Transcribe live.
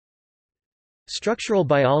Structural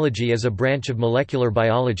biology is a branch of molecular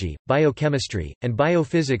biology, biochemistry, and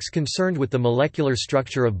biophysics concerned with the molecular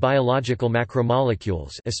structure of biological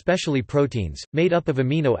macromolecules, especially proteins, made up of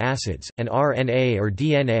amino acids, and RNA or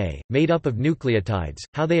DNA, made up of nucleotides,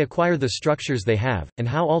 how they acquire the structures they have, and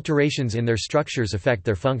how alterations in their structures affect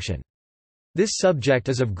their function. This subject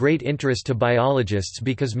is of great interest to biologists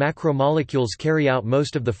because macromolecules carry out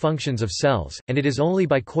most of the functions of cells, and it is only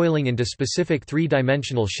by coiling into specific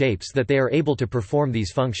three-dimensional shapes that they are able to perform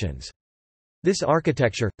these functions. This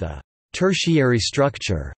architecture, the tertiary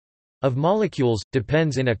structure of molecules,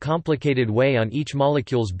 depends in a complicated way on each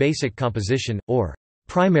molecule's basic composition, or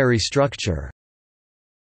primary structure.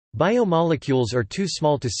 Biomolecules are too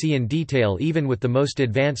small to see in detail even with the most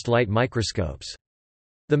advanced light microscopes.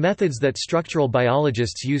 The methods that structural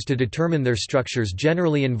biologists use to determine their structures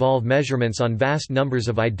generally involve measurements on vast numbers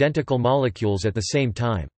of identical molecules at the same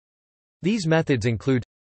time. These methods include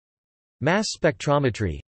mass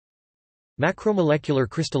spectrometry, macromolecular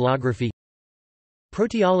crystallography,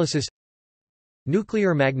 proteolysis,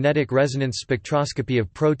 nuclear magnetic resonance spectroscopy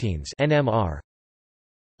of proteins (NMR),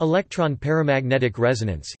 electron paramagnetic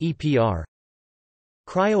resonance (EPR),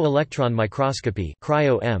 cryo-electron microscopy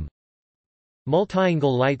 (cryo-EM),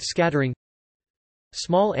 multi-angle light scattering,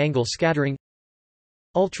 small-angle scattering,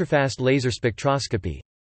 ultrafast laser spectroscopy,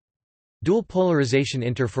 dual polarization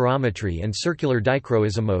interferometry and circular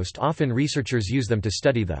dichroism. Most often researchers use them to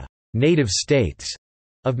study the native states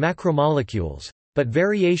of macromolecules. But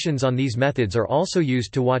variations on these methods are also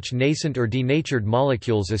used to watch nascent or denatured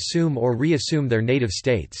molecules assume or reassume their native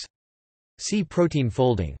states. See protein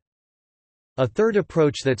folding. A third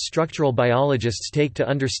approach that structural biologists take to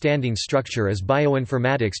understanding structure is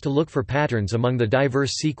bioinformatics, to look for patterns among the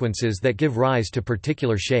diverse sequences that give rise to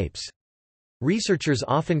particular shapes. Researchers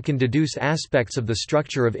often can deduce aspects of the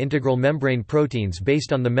structure of integral membrane proteins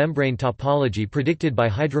based on the membrane topology predicted by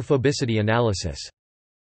hydrophobicity analysis.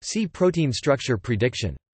 See protein structure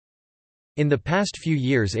prediction. In the past few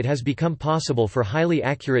years it has become possible for highly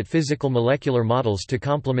accurate physical molecular models to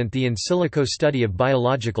complement the in silico study of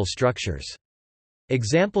biological structures.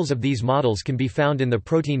 Examples of these models can be found in the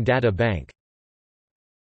Protein Data Bank.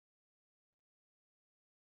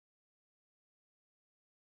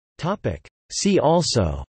 See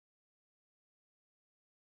also: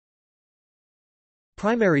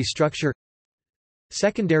 primary structure,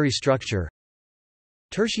 secondary structure,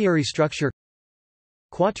 tertiary structure,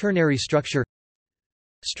 quaternary structure,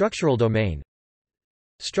 structural domain,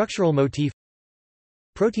 structural motif,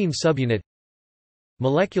 protein subunit,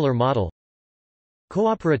 molecular model,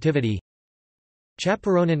 cooperativity,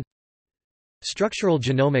 chaperonin, structural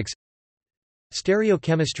genomics,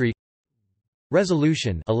 stereochemistry,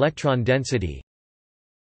 resolution, electron density,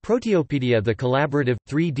 Proteopedia, the collaborative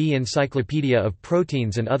 3D encyclopedia of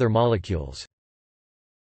proteins and other molecules.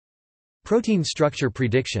 Protein structure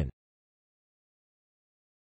prediction.